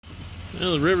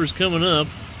Well, the river's coming up.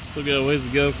 Still got a ways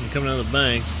to go from coming out of the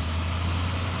banks.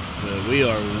 But we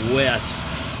are wet.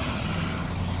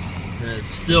 And it's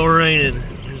still raining.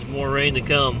 There's more rain to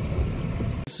come.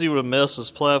 Let's see what a mess this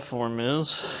platform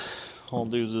is. I'll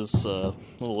do this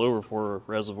little overflow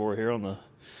reservoir here on the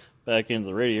back end of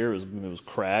the radiator. It was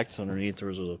cracked. Underneath there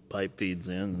was a pipe feeds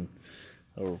in and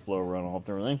overflow runoff and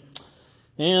everything.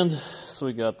 And so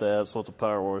we got that. So we'll have to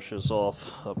power wash this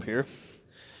off up here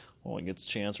when it gets a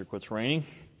chance or quits raining.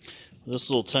 This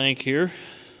little tank here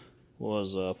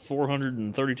was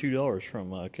 $432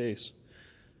 from Case.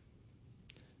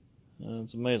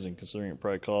 It's amazing considering it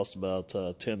probably cost about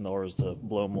 $10 to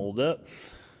blow mold that.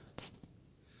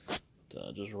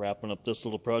 Just wrapping up this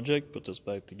little project, put this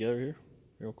back together here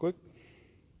real quick.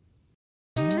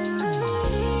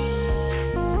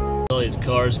 All these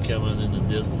cars coming in the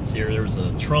distance here. There was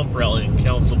a Trump rally in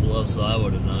Council Bluffs,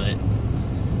 Iowa tonight.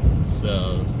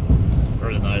 So,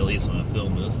 or tonight at least when I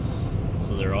filmed this.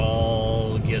 So they're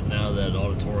all getting out of that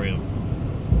auditorium.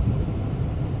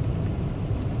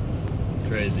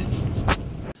 Crazy.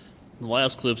 The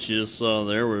last clips you just saw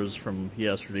there was from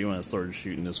yesterday when I started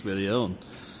shooting this video, and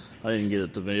I didn't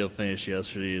get the video finished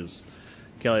yesterday as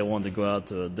Kelly wanted to go out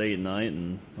to a date night,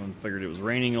 and I figured it was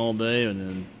raining all day, and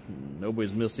then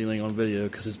nobody's missed anything on video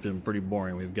because it's been pretty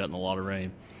boring. We've gotten a lot of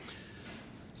rain.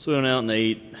 So we went out and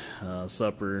ate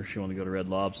supper. She wanted to go to Red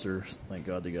Lobster. Thank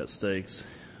God they got steaks,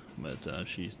 but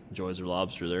she enjoys her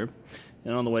lobster there.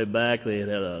 And on the way back, they had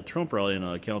a Trump rally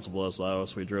in Council Bluffs, Iowa,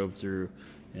 so we drove through,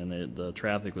 and the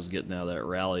traffic was getting out of that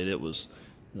rally. It was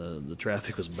the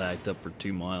traffic was backed up for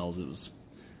 2 miles. It was,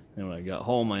 and when I got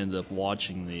home, I ended up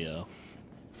watching the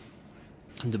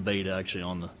debate actually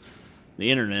on the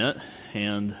internet,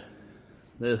 and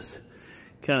this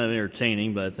kind of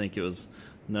entertaining, but I think it was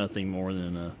nothing more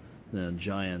than a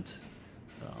giant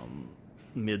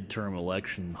midterm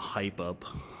election hype up.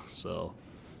 So,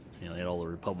 you know, they had all the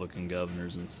Republican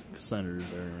governors and senators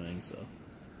and everything, so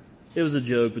it was a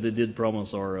joke, but they did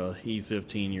promise our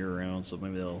E15 year-round, so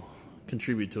maybe they'll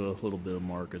contribute to a little bit of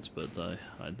markets, but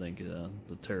I think the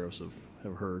tariffs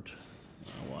have hurt.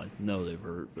 Well, I know they've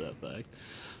hurt for that fact.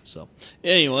 So,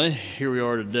 anyway, here we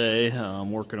are today.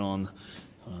 I'm working on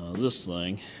this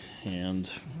thing, and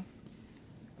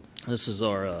this is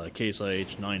our Case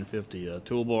IH 950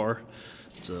 toolbar.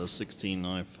 It's a 16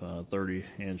 knife, 30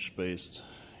 inch spaced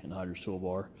anhydrous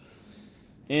toolbar.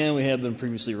 And we have been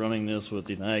previously running this with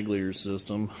the ag leader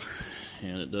system,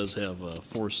 and it does have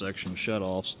 4 section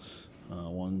shutoffs,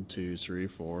 1, 2, 3,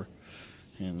 4.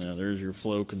 And there's your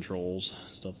flow controls,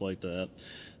 stuff like that.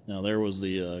 Now there was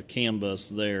the CAN bus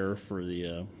there for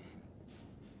the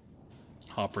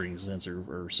operating sensor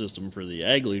or system for the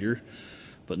ag leader,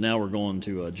 but now we're going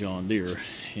to John Deere.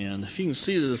 And if you can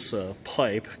see, this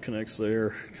pipe connects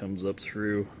there, comes up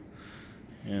through,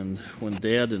 and when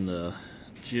Dad and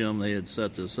Jim, they had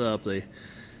set this up, they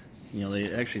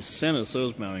actually sent us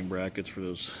those mounting brackets for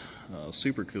those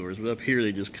super coolers, but up here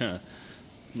they just kind of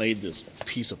made this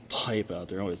piece of pipe out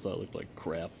there. I always thought it looked like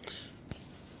crap.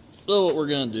 So what we're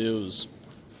going to do is,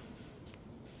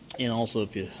 and also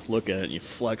if you look at it and you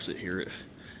flex it here, it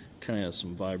kind of has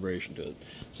some vibration to it.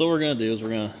 So what we're going to do is we're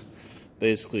going to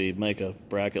basically make a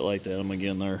bracket like that. I'm going to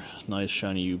get in there, nice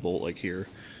shiny U-bolt like here.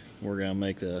 We're going to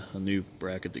make a new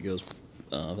bracket that goes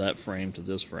that frame to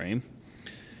this frame.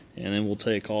 And then we'll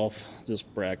take off this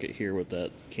bracket here with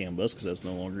that CAN bus because that's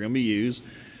no longer going to be used.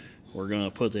 We're going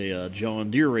to put a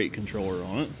John Deere rate controller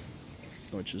on it,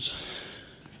 which is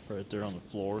right there on the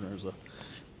floor. And there's a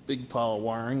big pile of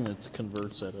wiring that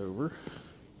converts that over.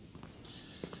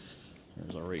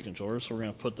 There's our rate controller. So we're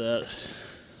going to put that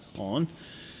on,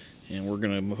 and we're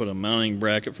going to put a mounting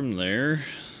bracket from there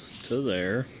to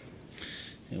there,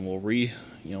 and we'll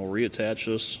reattach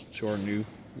this to our new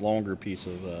longer piece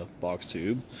of box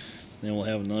tube. Then we'll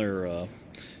have another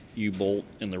U-bolt,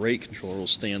 and the rate controller will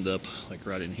stand up like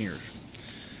right in here,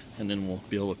 and then we'll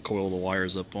be able to coil the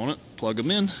wires up on it, plug them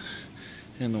in,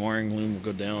 and the wiring loom will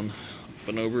go down up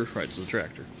and over right to the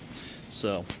tractor.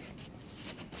 So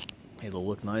it'll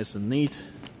look nice and neat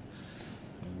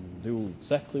and do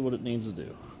exactly what it needs to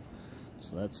do.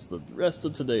 So that's the rest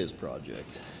of today's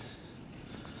project.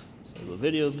 So the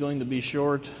video is going to be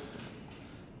short,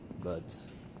 but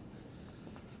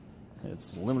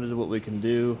it's limited to what we can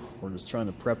do. We're just trying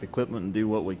to prep equipment and do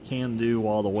what we can do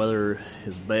while the weather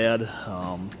is bad.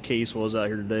 Case was out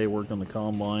here today working on the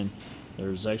combine.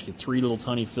 There's actually 3 little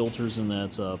tiny filters in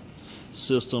that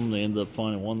system. They ended up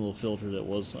finding one little filter that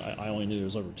was, I only knew there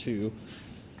was over 2.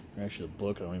 Actually, the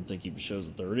book, I don't even think he shows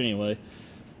the 3rd. Anyway,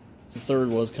 The third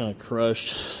was kind of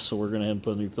crushed, so we're going to have to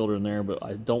put a new filter in there, but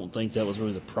I don't think that was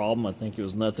really the problem. I think it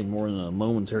was nothing more than a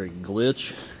momentary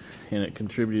glitch, and it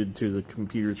contributed to the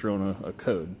computer throwing a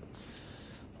code.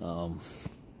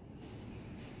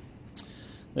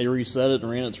 They reset it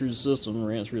and ran it through the system, and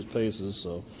ran it through its paces,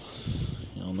 so,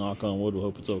 you know, knock on wood, we'll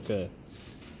hope it's okay.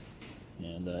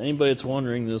 And anybody that's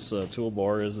wondering, this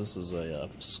toolbar this is a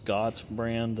Scott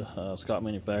brand, Scott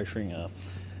Manufacturing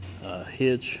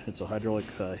hitch. It's a hydraulic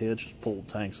hitch to pull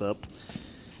tanks up.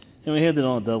 And we had that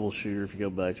on a double shooter if you go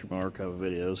back through my archive of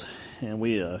videos. And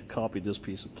we copied this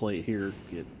piece of plate here.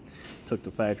 Took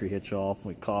the factory hitch off,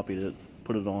 we copied it,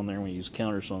 put it on there, and we used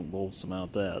countersunk bolts to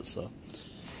mount that. So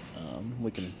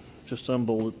we can just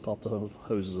unbolt it, pop the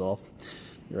hoses off,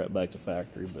 be right back to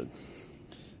factory. But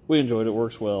we enjoyed it. It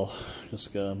works well.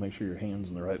 Just gotta make sure your hand's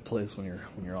in the right place when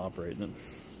you're operating it.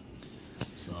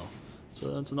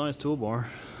 So that's a nice toolbar.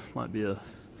 Might be a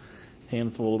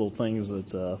handful of little things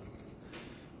that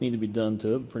need to be done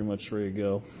to it. Pretty much ready to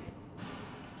go.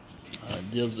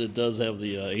 It does have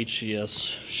the HCS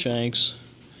shanks,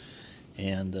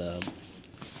 and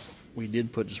we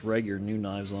did put just regular new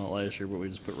knives on it last year, but we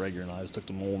just put regular knives, took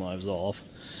the mole knives off.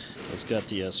 It's got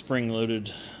the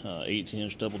spring-loaded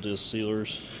 18-inch double disc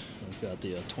sealers. It's got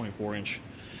the 24-inch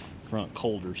front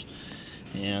holders.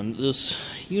 And this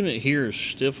unit here is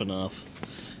stiff enough.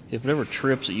 If it ever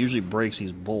trips, it usually breaks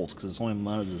these bolts because it's only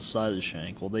mounted to the side of the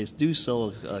shank. Well, they do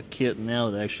sell a kit now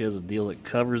that actually has a deal that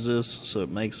covers this, so it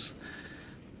makes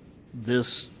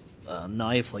this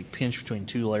knife like pinch between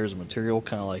two layers of material,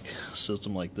 kind of like a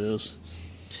system like this.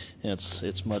 And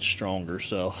it's much stronger.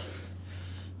 So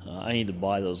I need to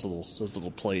buy those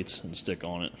little plates and stick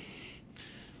on it,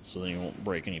 so then you won't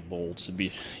break any bolts. It'd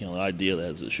be, you know, the idea of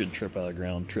that is it should trip out of the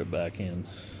ground, trip back in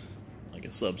like a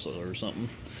subsoiler or something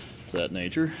to that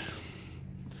nature.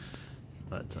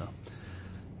 But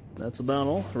that's about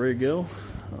all. Ready to go.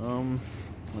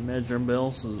 I imagine everybody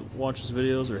else that watches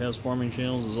videos or has farming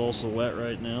channels is also wet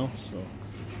right now, so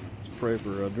let's pray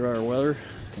for drier weather,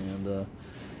 and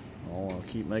I'll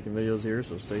keep making videos here,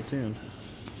 so stay tuned.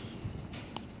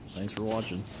 Thanks for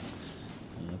watching.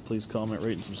 Please comment,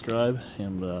 rate, and subscribe.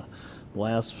 And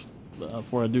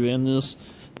before I do end this,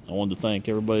 I wanted to thank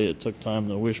everybody that took time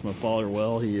to wish my father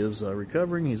well. He is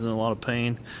recovering. He's in a lot of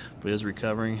pain, but he is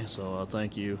recovering. So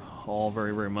thank you all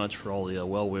very, very much for all the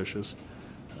well wishes.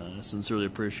 I sincerely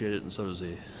appreciate it, and so does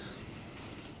he.